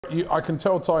I can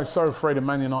tell Ty's so afraid of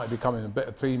Man United becoming a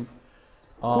better team.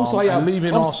 Of course I am. And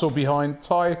leaving Arsenal behind.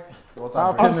 Ty,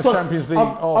 how can the Champions League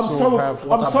Arsenal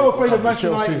have... I'm so afraid of Manchester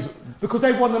United because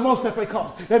they've won the most FA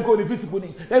Cups. They've got an invisible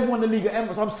league. They've won the league at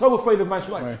Emirates. I'm so afraid of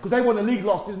Manchester United because they won the league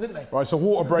last season, didn't they? Right, so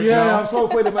water break now. Yeah, I'm so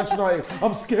afraid of Manchester United.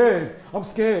 I'm scared. I'm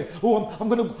scared. Oh, I'm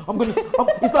gonna.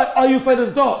 It's like, are you afraid of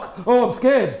the dark? Oh, I'm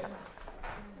scared.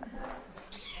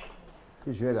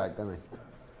 Gives you a headache, doesn't it?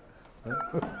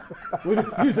 What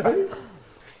did you say?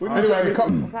 Anyway,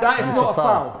 that is not a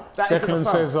foul. That isn't a Declan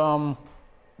foul. says,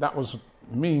 that was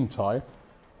mean, Ty.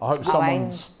 I hope someone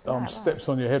steps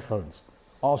on your headphones.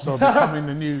 Arsenal becoming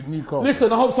the new call.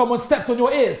 Listen, I hope someone steps on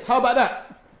your ears. How about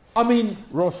that? I mean...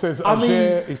 Ross says,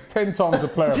 Ajer is 10 times the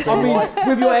player. I mean,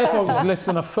 with your earphones. He's less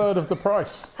than a third of the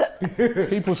price.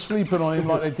 People sleeping on him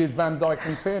like they did Van Dijk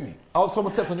and Tierney. I hope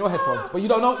someone steps on your headphones. But you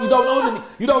don't own any.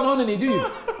 You don't own any, do you?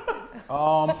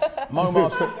 Momar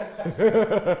said...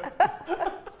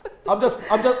 I'm just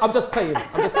playing. I'm just playing.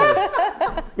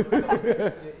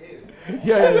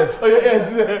 Yeah. Oh,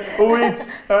 yes.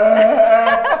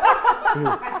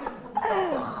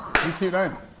 You keep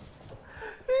going.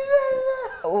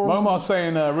 Momar's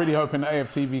saying, really hoping the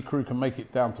AFTV crew can make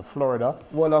it down to Florida.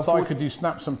 Well, Ty, could you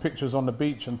snap some pictures on the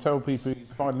beach and tell people he's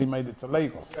finally made it to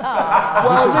Lagos?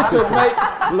 Well, listen, mate.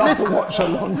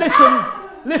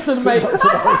 Listen, mate. Well,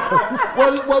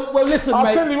 listen, mate.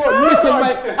 I'll tell you what,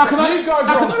 you guys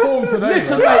are on form today.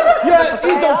 Listen, mate. Yeah,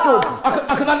 he's on form.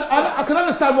 I can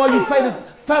understand why you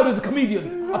failed as a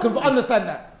comedian. I can understand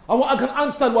that. I can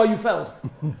understand why you failed.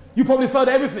 You probably failed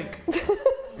at everything.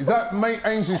 Is that mate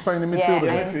Ainsley's playing in midfield?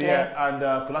 Yeah, and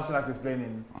Kolasinac is playing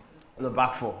in the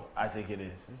back four, I think it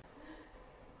is.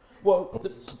 Well,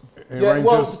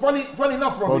 Rangers, funny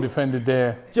enough, Robbie. well defended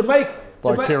there Jamaica.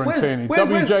 by Kieran Tierney.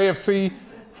 WJFC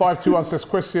 521 says,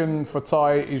 question for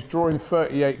Ty, is drawing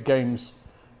 38 games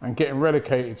and getting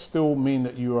relegated still mean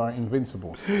that you are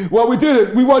invincible? Well, we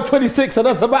didn't. We won 26, so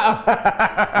that's a matter.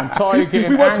 And Ty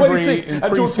getting angry in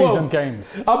pre-season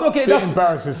games. I'm not getting... That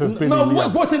embarrasses has been... No,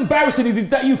 what's embarrassing is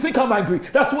that you think I'm angry.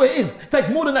 That's what it is. It takes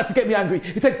more than that to get me angry.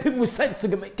 It takes people with sense to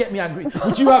get me angry,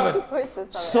 which you haven't.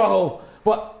 So,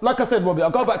 but like I said, Robbie, I'll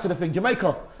go back to the thing.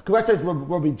 Jamaica, congratulations,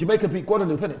 Robbie. Jamaica beat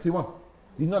Guadeloupe, innit? 2-1.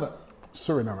 Did you know that?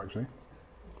 Suriname, actually.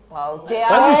 Well, dear.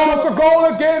 And he shots a goal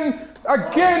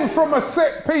again from a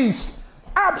set piece.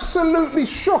 Absolutely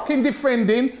shocking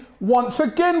defending once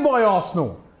again by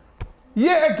Arsenal.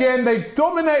 Yet again, they've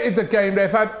dominated the game.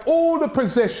 They've had all the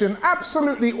possession,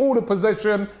 absolutely all the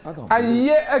possession. And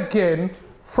yet again,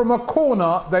 from a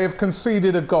corner, they have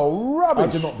conceded a goal. Rubbish.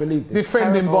 I do not believe this.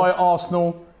 Defending by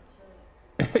Arsenal.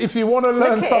 If you want to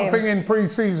learn something in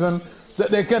pre-season that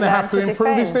they're going to have to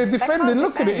improve, is their defending.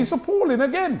 Look at it. It's appalling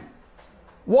again.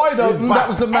 Why doesn't that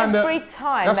was the man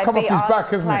that's come off his back,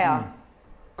 hasn't it?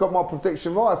 Got my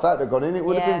prediction right. If that had gone in, it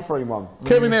would have been 3-1.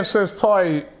 Kevin F says,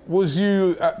 Ty, was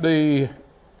you at the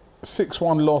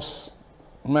 6-1 loss,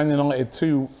 Man United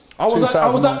 2? I was at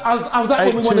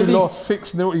when we won the league. Loss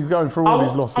 6-0. He's going through all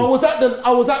these losses.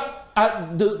 I was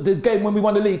at the game when we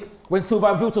won the league when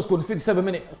Sylvain Vilta scored in the 57th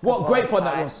minute. What great fun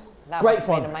that was! Great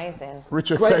fun. Amazing.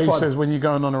 Richard K says, when you're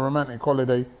going on a romantic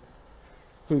holiday.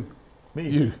 Who? Me.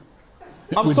 You.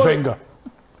 I'm with sorry. Wenger.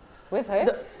 With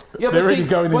who? They're really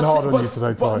going in hard on you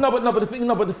today, Ty. No, but the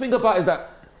thing about it is that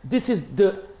this is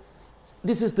the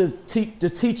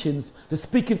teachings, the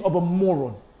speakings of a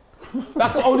moron.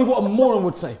 That's only what a moron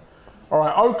would say. All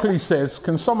right, Oakley says,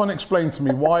 can someone explain to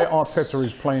me why Arteta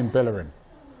is playing Bellerin?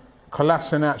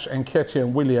 Kolasinac, Nketiah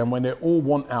and William, when they all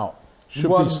want out, should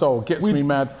be sold. Gets me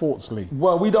mad, Fortsley.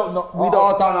 Well, we don't know. I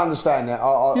don't understand that.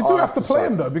 You do have to play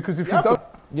him, though, because if you don't...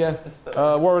 Yeah.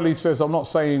 Worley says, I'm not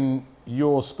saying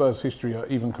your Spurs history are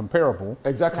even comparable.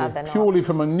 Exactly. No, purely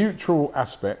from a neutral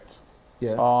aspect,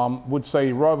 yeah. Would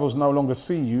say rivals no longer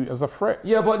see you as a threat.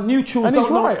 Yeah, but neutrals and don't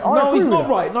he's know. right. No, he's not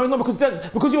right. No,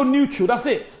 because you're neutral. That's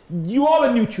it. You are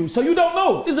a neutral, so you don't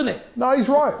know, isn't it? No, he's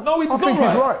right. No, he's not think right.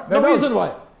 He's right. No, he isn't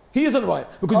right. He isn't right.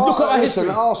 Because look at our history.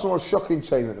 Arsenal are a shocking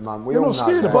team at the moment. We You're all not know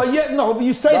scared that. of us. But yet, no, but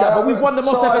you say that, but we've won the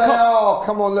most FA Cups. Oh,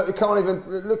 come on, look, you can't even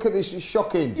look at this. It's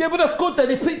shocking. Yeah, but that's good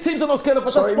then. If teams are not scared of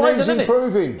us, So that's it fine needs then, isn't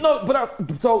improving. it? No,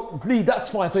 but Lee, that's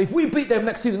fine. So if we beat them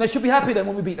next season, they should be happy then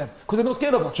when we beat them because they're not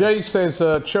scared of us. Jay says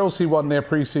Chelsea won their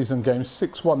pre-season game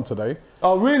 6-1 today.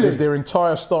 Oh, really? With their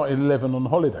entire starting 11 on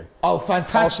holiday. Oh,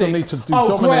 fantastic. Arsenal need to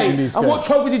dominate in these games. And what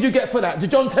trophy did you get for that? The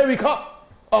John Terry Cup?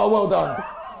 Oh, well done.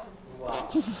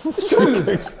 It's true.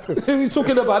 What are you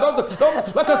talking about?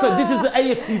 Don't, like I said, this is the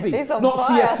AFTV, not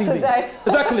CFTV. Today.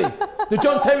 Exactly. The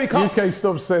John Terry Cup. UK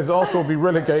Stubbs says Arsenal will be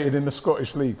relegated in the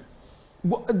Scottish League.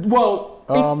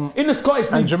 Well, in the Scottish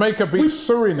League. And Jamaica beat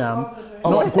Suriname,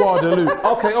 not Guadeloupe.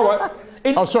 Okay, all right.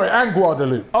 And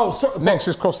Guadeloupe. Oh, sorry. Next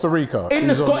is Costa Rica. In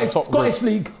the Scottish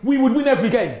League, we would win every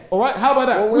game. All right? How about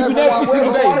that? Well, we win every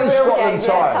single game. Won in Scotland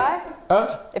tie.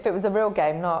 If it was a real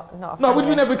game, not a No, we'd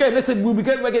win every game. Listen, we'll be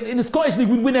getting again. In the Scottish League,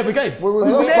 we'd win every game. We'd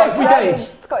win every game.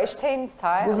 Scottish teams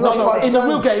tie. No, in the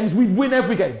real games, we'd win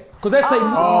every game. Because they're saying,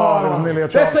 there was nearly a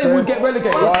chance. they're saying we'd get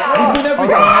relegated. We'd win every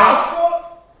game.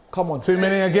 Come on. Too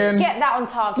many again. Get that on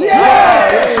target.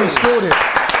 Yes! He scored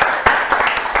it.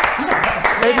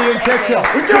 Maybe in ketchup.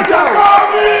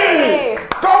 Call me!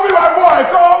 Call me, my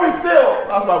boy! Call me still!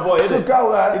 That's my boy, isn't Good it? goal,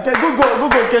 lad. Good goal,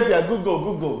 Ketia. Good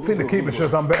goal. I think the keeper should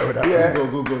have done better with that. Yeah.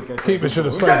 Good goal, Ketia. Keeper should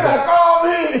have saved that. Call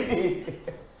me!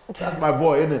 That's my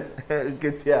boy, isn't it?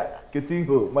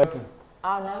 Ketia. My son.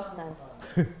 Oh,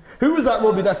 Nelson. Who was that,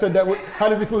 Robbie, that said that? How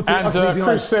does it feel to And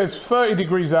Chris says 30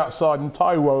 degrees outside and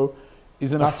Taiwo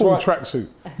is in a full tracksuit.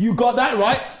 You got that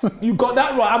right. You got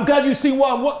that right. I'm glad you see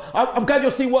what I'm glad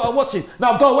you're seeing what I'm watching.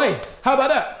 Now go away. How about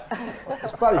that?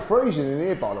 It's bloody freezing in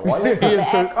here, by the way. Ian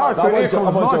said, aircon. so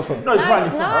aircon's nice. No, it's fine.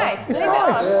 That's nice. It's Leave it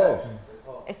nice. on. Yeah.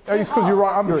 It's too It's because you're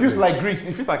right under It it. feels like Greece.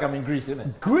 It feels like I'm in Greece, isn't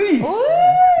it? Greece.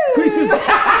 Woo! Greece is